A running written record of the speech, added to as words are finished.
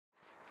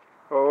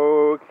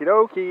Okie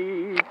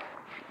dokie.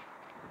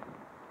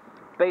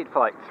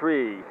 Betaflight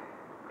 3.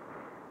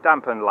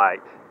 Dampened light.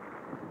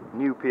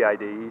 New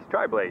PIDs.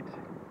 Triblades.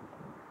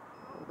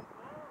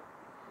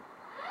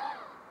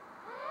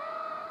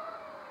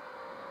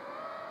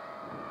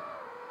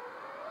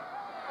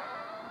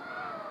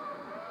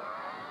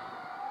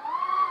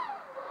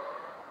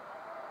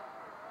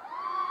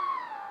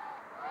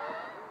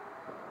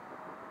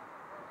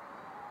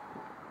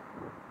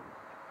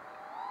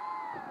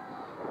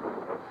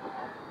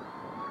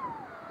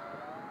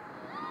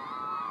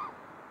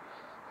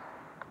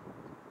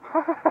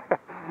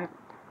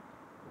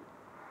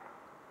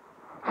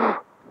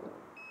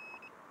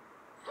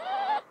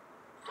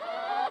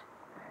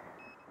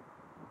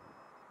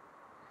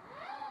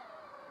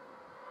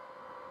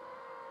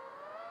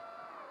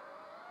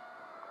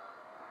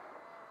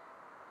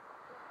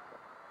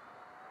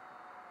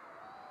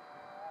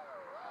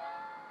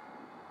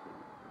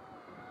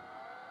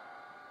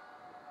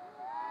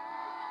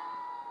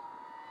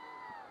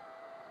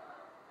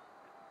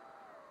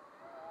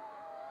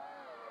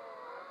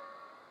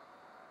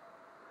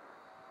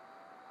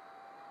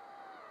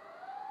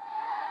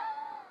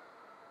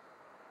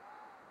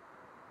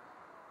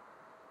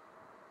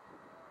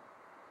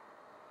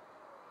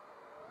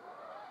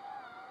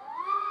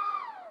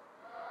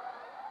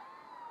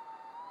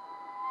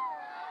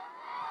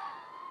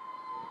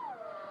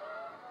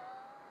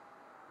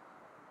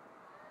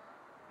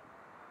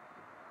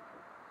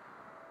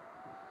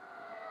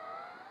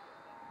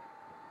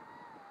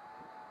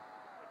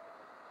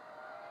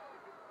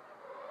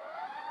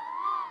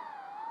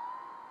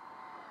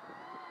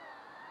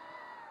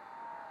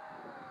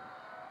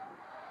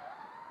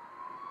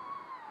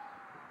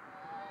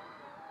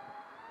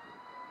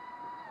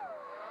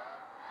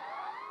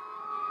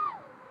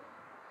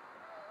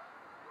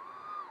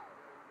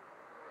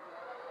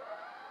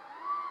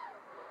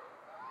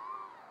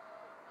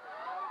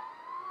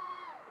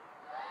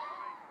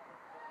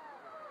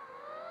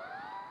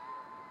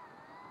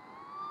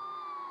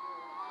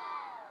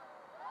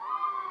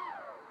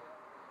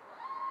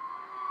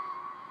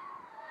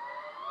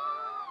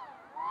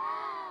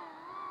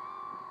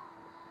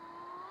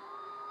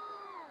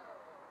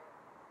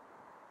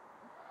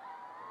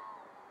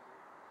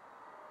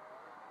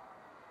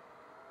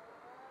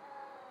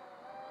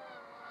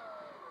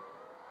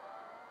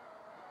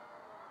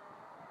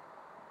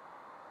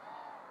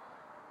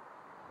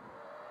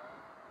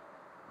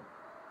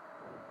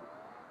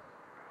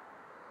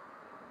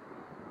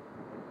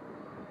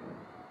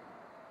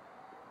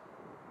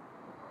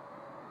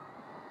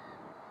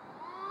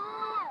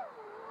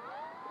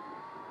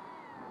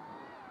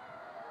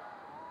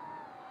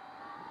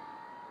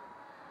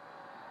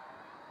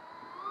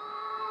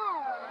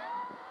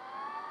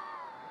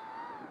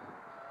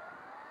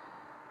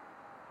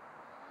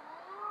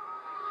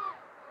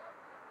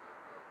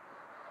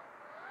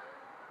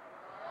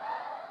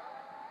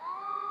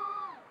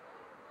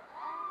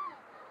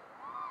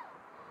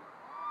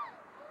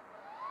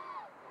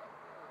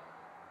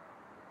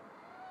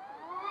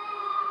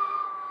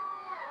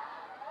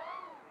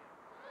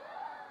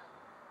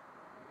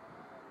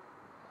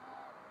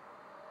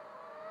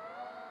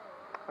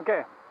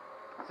 Okay,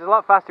 this is a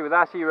lot faster with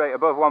RC rate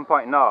above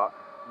 1.0,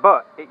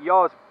 but it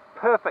yaws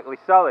perfectly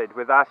solid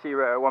with RC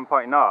rate at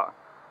 1.0.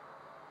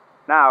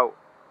 Now,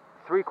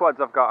 3 quads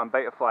I've got on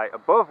Betaflight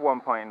above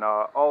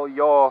 1.0 all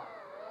yaw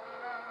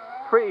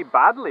pretty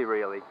badly,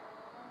 really.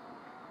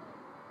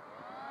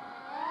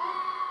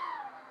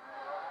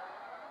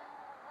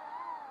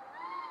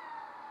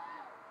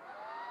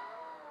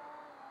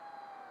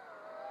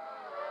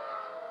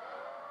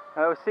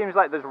 It seems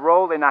like there's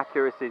roll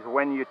inaccuracies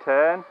when you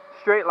turn.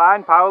 Straight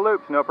line, power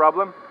loops, no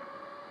problem.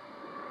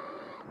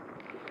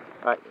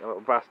 Right, you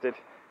little bastard.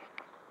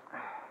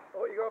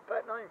 Oh, you got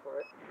a pet name for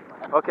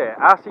it? Okay,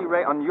 RC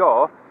rate on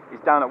yaw is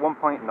down at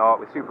 1.0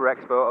 with Super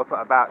Expo up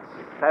at about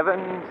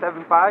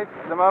 7.75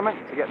 at the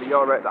moment to get the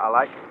yaw rate that I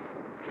like.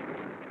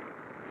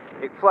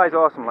 It flies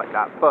awesome like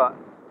that, but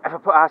if I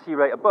put RC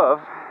rate above,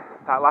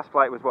 that last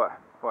flight was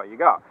what you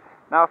got.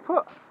 Now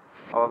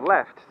I've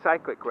left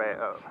cyclic rate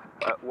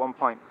at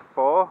 1.4,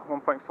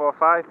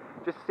 1.45,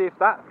 just to see if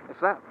that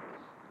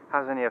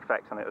has any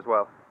effect on it as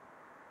well.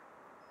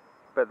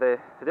 But the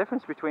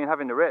difference between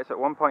having the rates at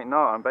 1.0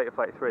 on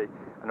Betaflight 3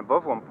 and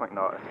above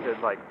 1.0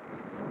 is like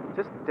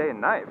just day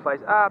and night. It flies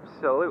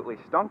absolutely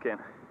stonking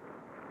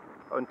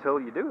until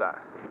you do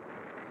that.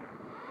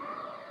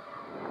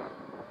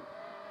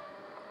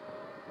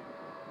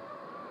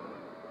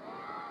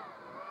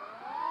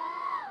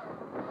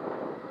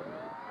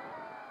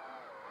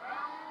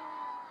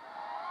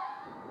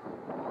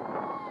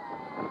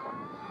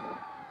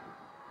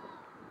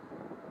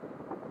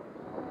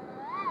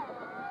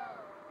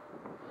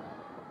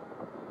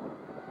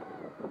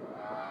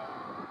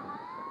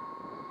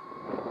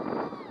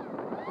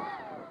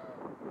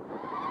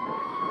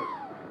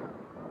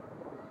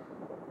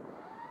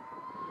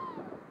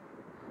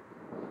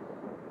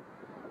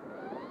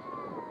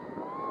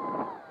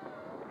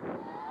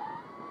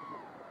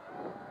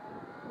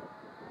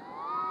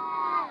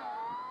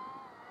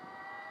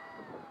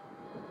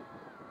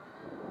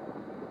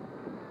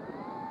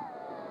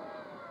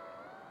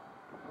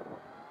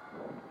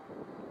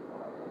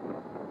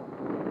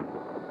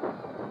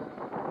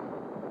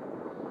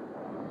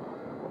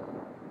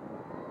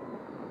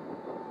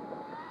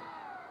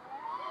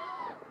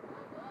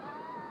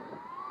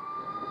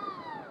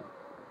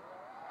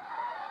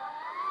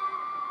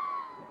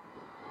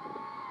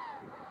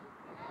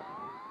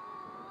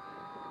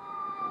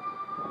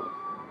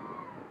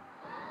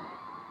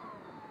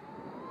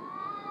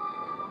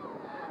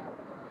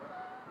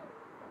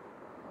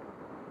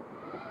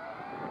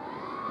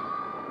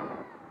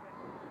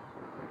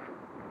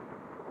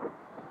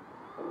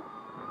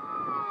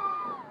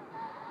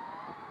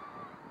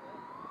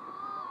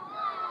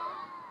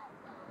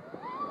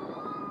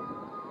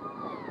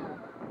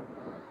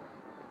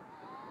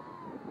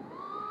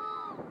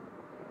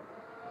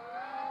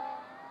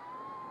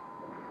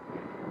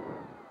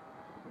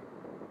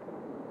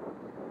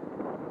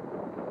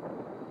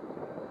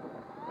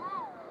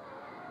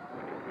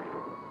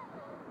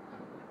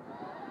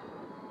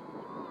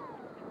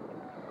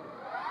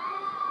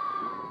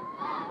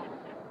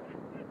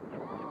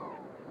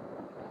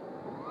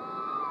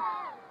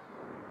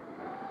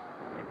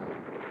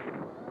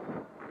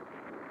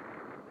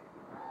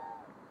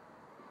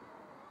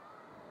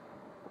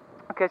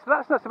 Okay, so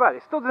that's not so bad.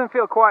 It still doesn't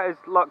feel quite as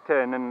locked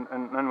in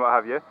and what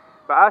have you.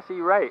 But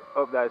RC rate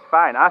up there is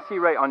fine. RC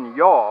rate on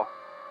yaw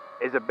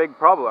is a big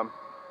problem.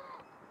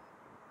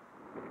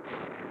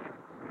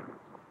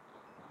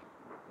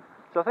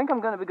 So I think I'm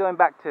going to be going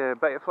back to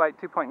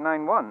Betaflight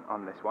 2.91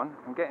 on this one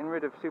and getting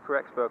rid of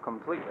Super Expo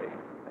completely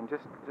and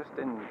just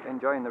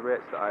enjoying the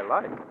rates that I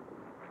like.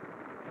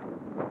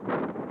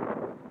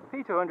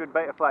 P200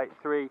 Betaflight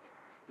 3,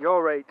 yaw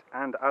rate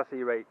and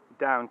RC rate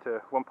down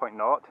to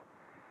 1.0,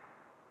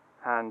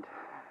 and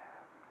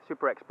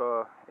Super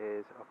Expo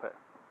is up at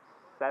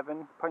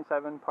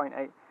 7.7, 0.8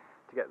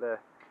 to get the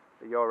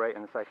yaw rate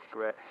and the cyclic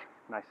rate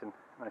nice and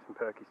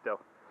perky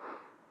still.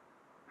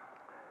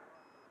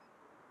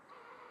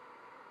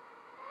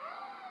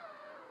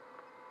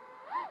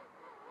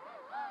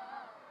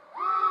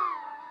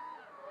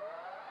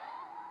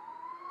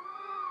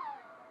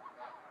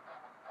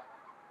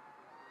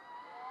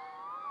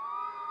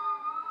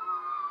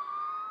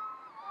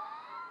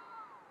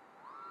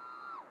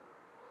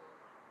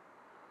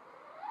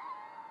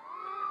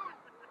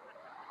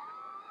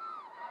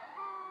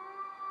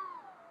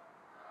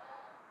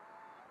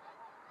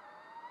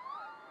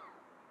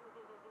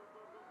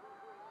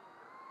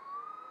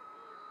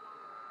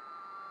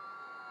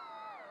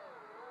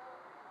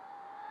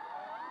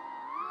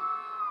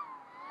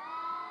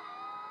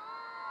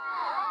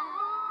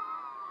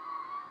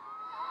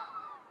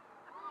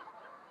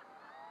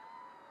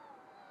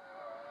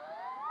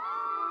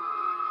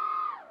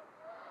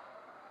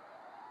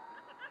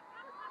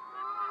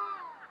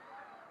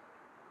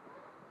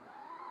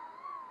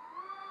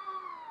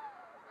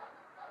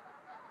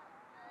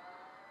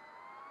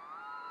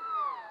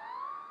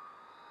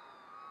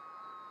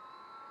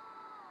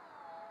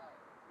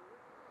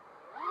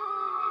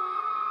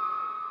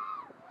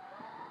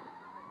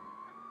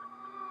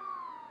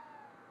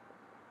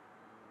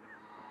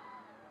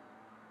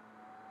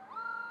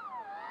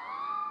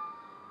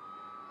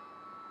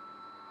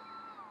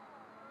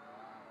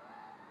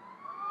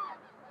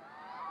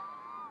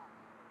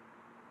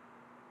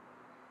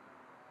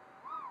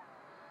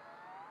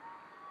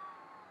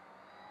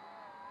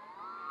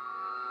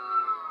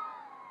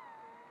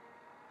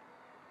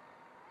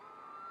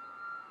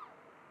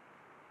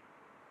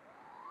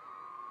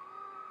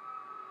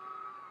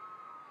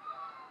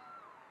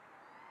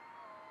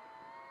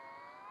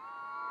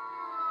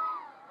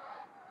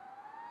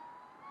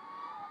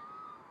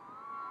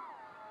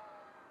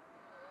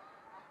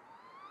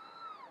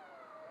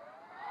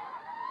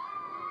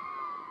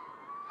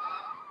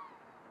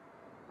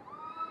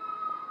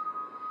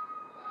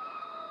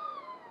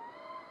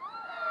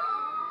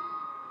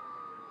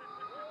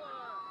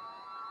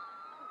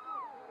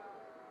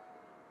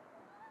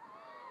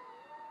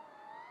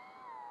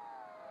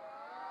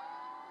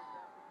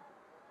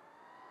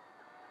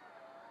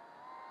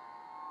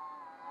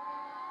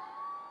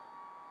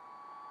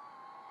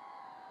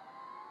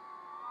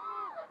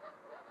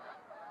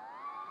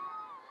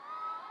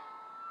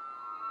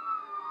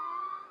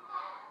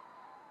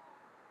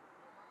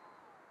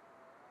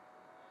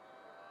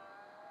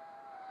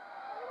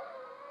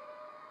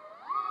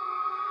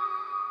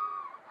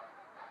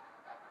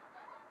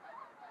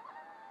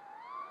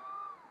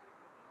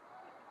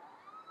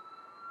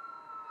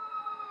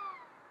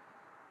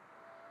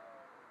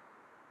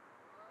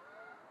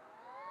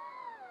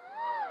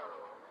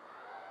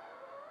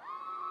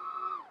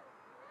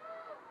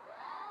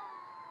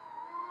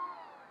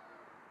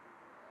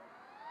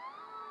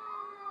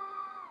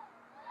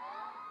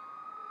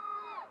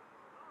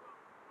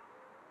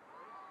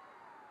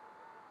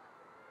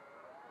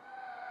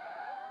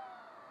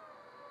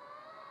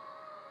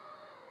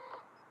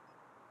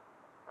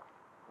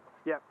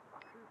 Yep,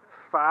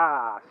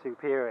 far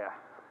superior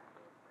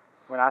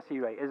when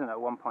RC rate isn't at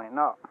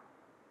 1.0.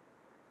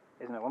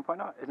 Isn't it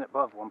 1.0? Isn't it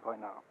above 1.0?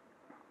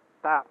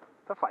 That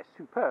flight's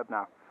superb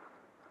now.